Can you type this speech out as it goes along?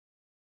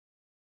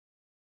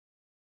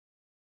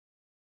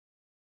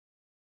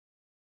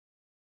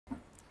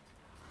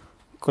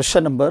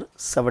Question number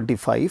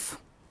 75.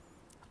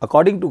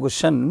 According to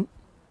question,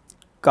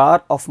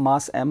 car of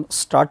mass m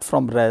start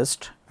from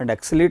rest and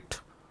accelerate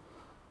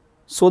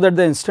so that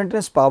the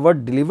instantaneous power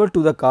delivered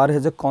to the car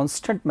has a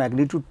constant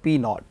magnitude P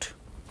naught.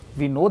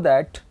 We know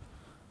that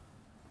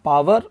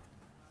power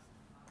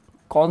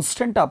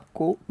constant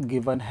आपको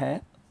given है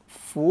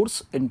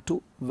force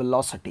into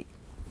velocity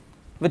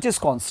which is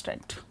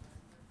constant.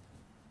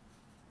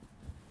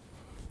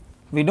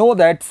 We know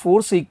that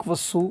force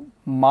equals to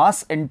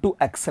mass into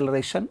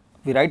acceleration.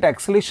 We write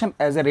acceleration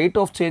as a rate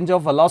of change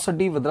of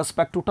velocity with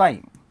respect to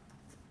time.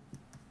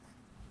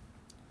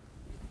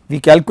 We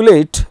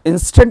calculate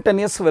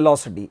instantaneous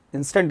velocity.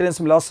 Instantaneous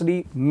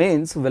velocity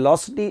means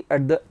velocity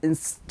at the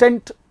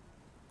instant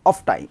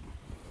of time.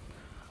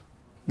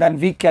 Then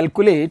we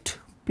calculate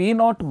P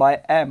naught by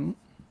m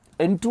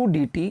into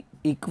dt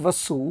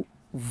equals to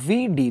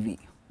v dv.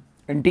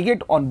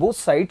 Integrate on both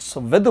sides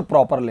with the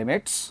proper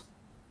limits.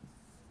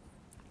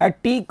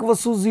 At t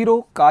equals to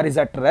 0, car is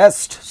at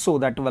rest, so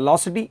that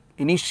velocity,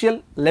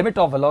 initial limit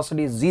of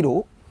velocity is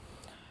 0.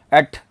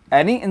 At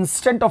any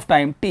instant of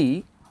time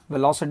t,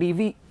 velocity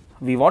v,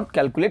 we want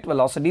calculate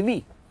velocity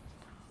v.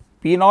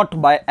 P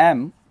naught by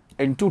m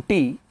into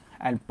t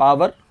and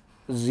power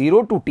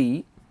 0 to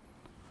t,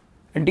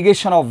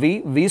 integration of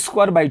v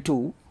square by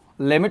 2,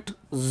 limit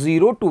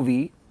 0 to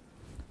v,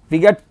 we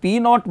get P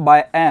naught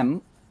by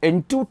m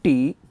into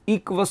t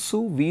equals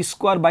to v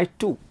square by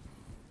 2.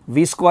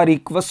 V square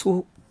equals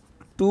to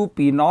 2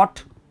 P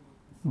naught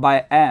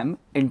by m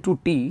into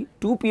t.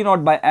 2 P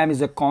naught by m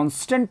is a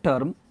constant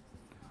term,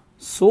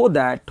 so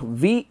that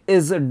v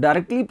is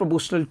directly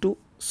proportional to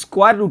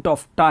square root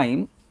of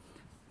time,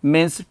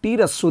 means t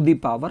raised to the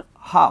power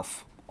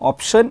half.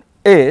 Option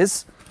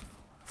is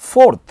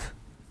fourth.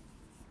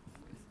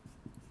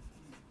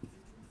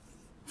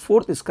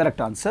 Fourth is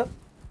correct answer.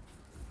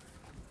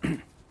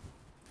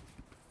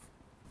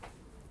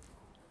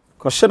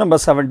 Question number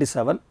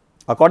 77.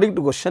 According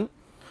to question,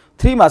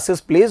 three masses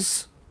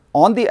placed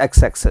on the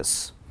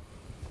x-axis.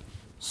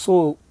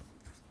 So,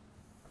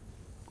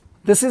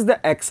 this is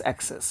the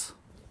x-axis.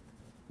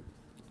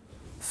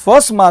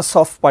 First mass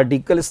of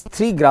particle is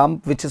 3 gram,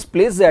 which is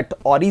placed at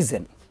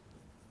origin.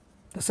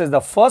 This is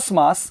the first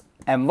mass,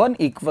 m1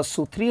 equals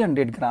to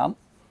 300 gram,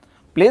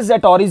 placed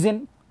at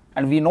origin,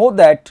 and we know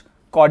that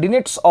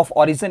coordinates of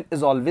origin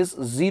is always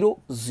 0,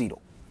 0.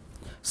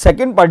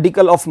 Second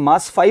particle of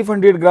mass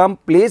 500 gram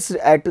placed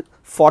at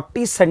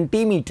 40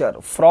 centimeter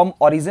from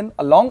origin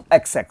along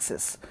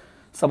x-axis.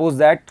 Suppose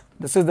that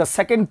this is the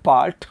second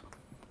particle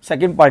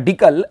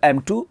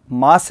m2,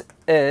 mass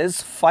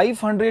is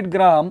 500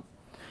 gram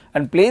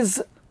and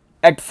placed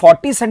at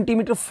 40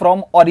 centimeter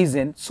from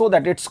origin, so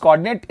that its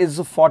coordinate is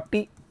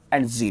 40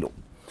 and 0.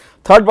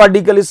 Third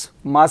particle is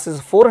mass is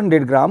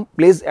 400 gram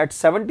placed at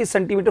 70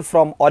 centimeter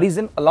from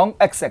origin along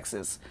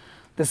x-axis.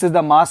 This is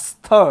the mass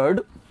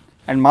third,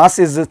 and mass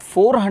is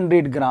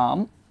 400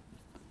 gram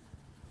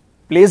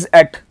placed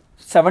at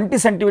 70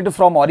 centimeter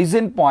from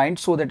origin point,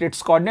 so that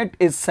its coordinate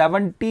is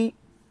 70,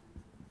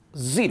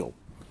 0.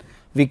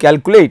 We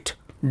calculate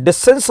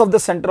distance of the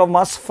center of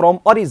mass from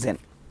origin.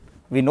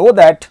 We know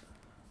that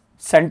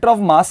center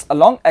of mass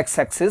along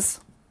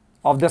x-axis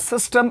of the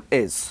system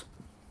is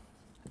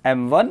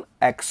m1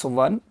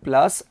 x1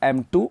 plus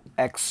m2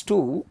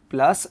 x2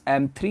 plus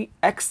m3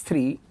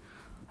 x3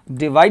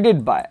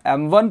 divided by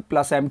m1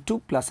 plus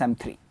m2 plus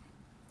m3.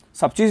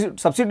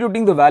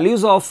 Substituting the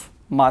values of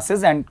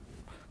masses and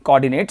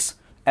coordinates,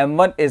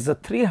 m1 is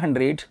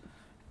 300,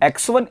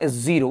 x1 is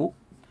 0,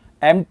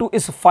 m2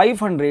 is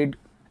 500,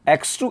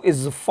 x2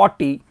 is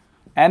 40,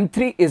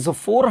 m3 is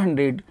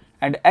 400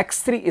 and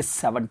x3 is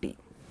 70.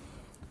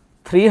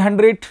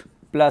 300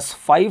 plus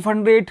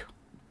 500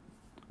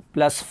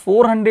 plus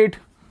 400,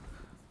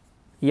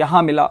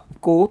 यहाँ मिला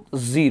को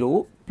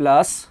 0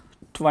 plus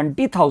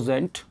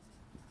 20,000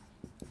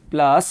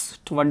 plus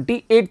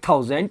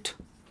 28,000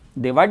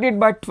 divided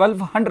by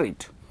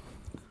 1200.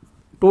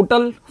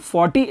 Total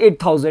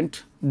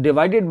 48,000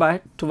 divided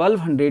by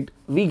 1200,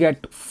 we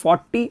get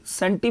 40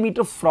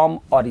 centimeter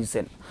from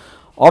origin.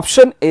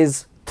 Option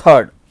is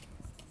third.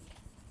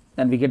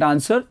 Then we get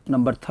answer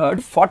number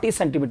third, 40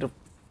 centimeter.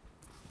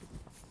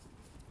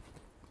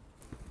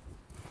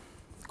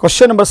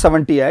 Question number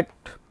 78.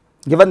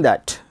 Given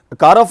that a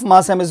car of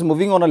mass m is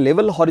moving on a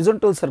level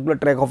horizontal circular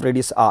track of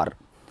radius r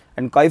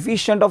and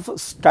coefficient of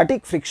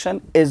static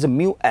friction is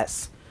mu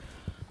s.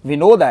 We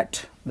know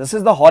that this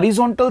is the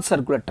horizontal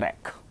circular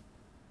track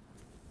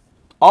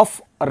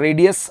of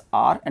radius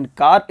r and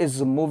car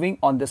is moving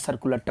on the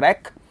circular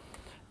track.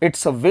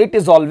 Its weight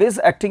is always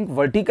acting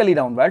vertically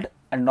downward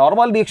and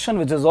normal reaction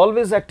which is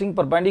always acting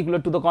perpendicular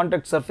to the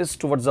contact surface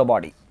towards the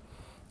body.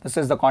 This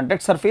is the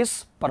contact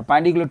surface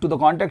perpendicular to the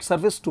contact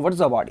surface towards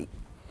the body.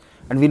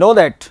 And we know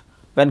that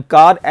when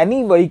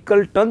any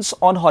vehicle turns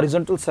on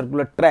horizontal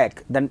circular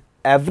track, then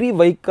every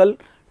vehicle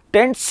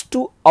tends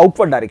to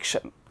outward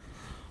direction.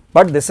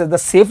 But this is the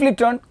safely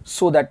turned,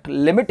 so that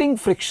limiting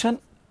friction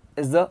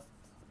is the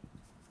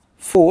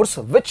force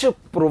which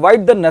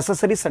provide the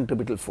necessary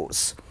centripetal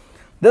force.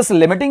 This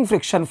limiting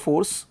friction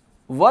force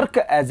work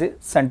as a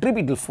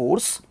centripetal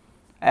force,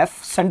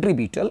 F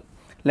centripetal.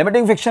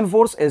 Limiting friction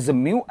force is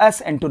mu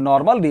s into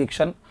normal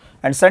reaction,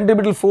 and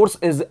centripetal force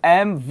is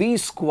mv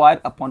square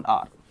upon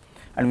r.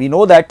 And we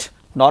know that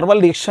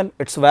normal reaction,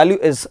 its value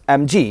is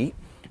mg,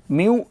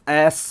 mu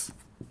s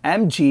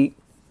mg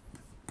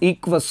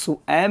equals to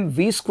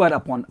mv square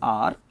upon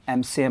r,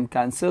 m se m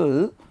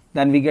cancel,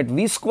 then we get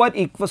v square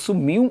equals to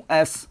mu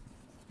s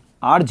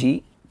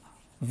rg.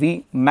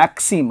 V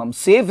maximum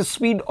safe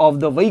speed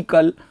of the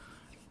vehicle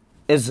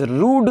is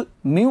root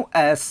mu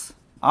s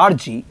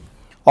rg.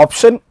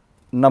 Option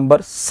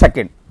number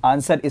second.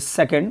 Answer is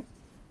second.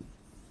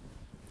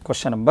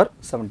 Question number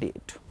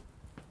 78.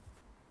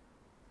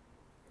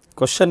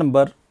 Question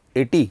number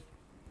 80.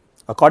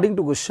 According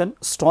to question,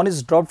 stone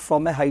is dropped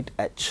from a height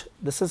h.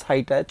 This is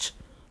height h.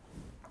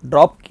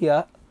 Drop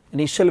kiya,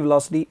 initial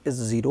velocity is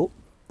 0,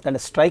 then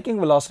striking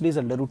velocity is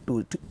under root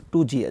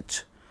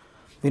 2gh.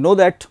 We know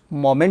that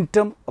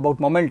momentum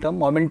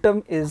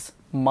is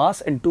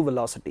mass into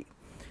velocity.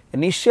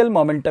 Initial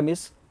momentum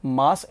is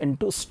mass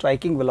into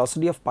striking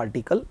velocity of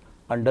particle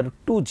under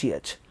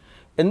 2gh.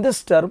 In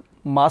this term,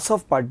 mass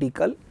of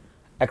particle,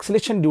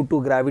 acceleration due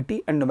to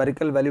gravity and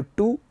numerical value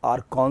 2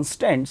 are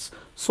constants,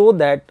 so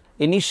that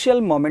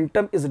initial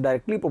momentum is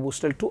directly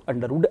proportional to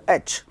under root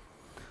h.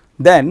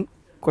 Then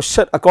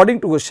question,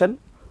 according to question,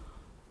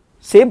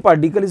 same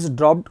particle is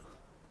dropped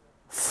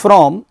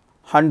from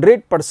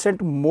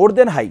 100% more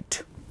than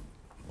height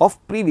of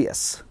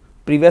previous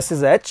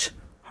is h,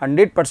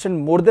 100%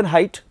 more than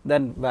height,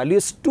 then value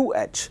is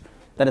 2h,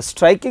 then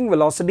striking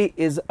velocity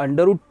is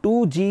under root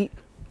 2g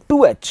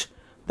 2h,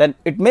 then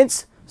it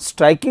means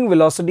striking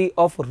velocity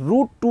of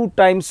root 2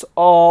 times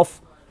of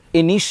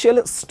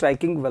initial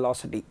striking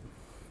velocity,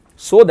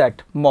 so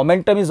that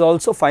momentum is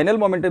also, final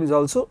momentum is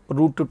also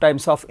root 2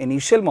 times of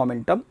initial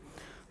momentum.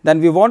 Then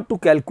we want to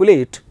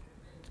calculate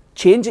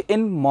change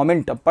in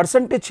momentum,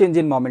 percentage change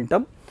in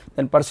momentum,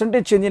 then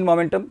percentage change in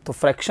momentum, so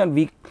fraction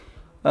we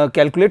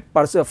calculate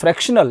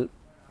fractional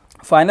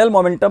final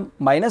momentum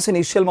minus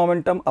initial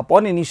momentum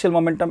upon initial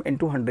momentum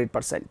into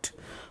 100%.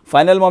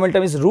 Final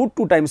momentum is root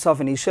 2 times of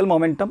initial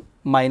momentum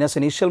minus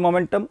initial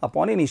momentum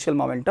upon initial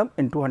momentum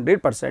into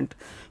 100%.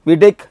 We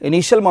take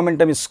initial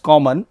momentum is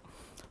common,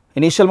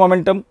 initial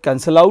momentum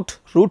cancel out,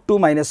 root 2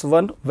 minus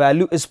 1,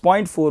 value is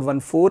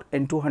 0.414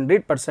 into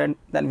 100%,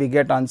 then we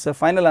get answer,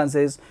 final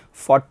answer is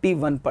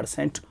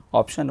 41%,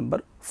 option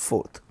number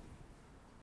 4th.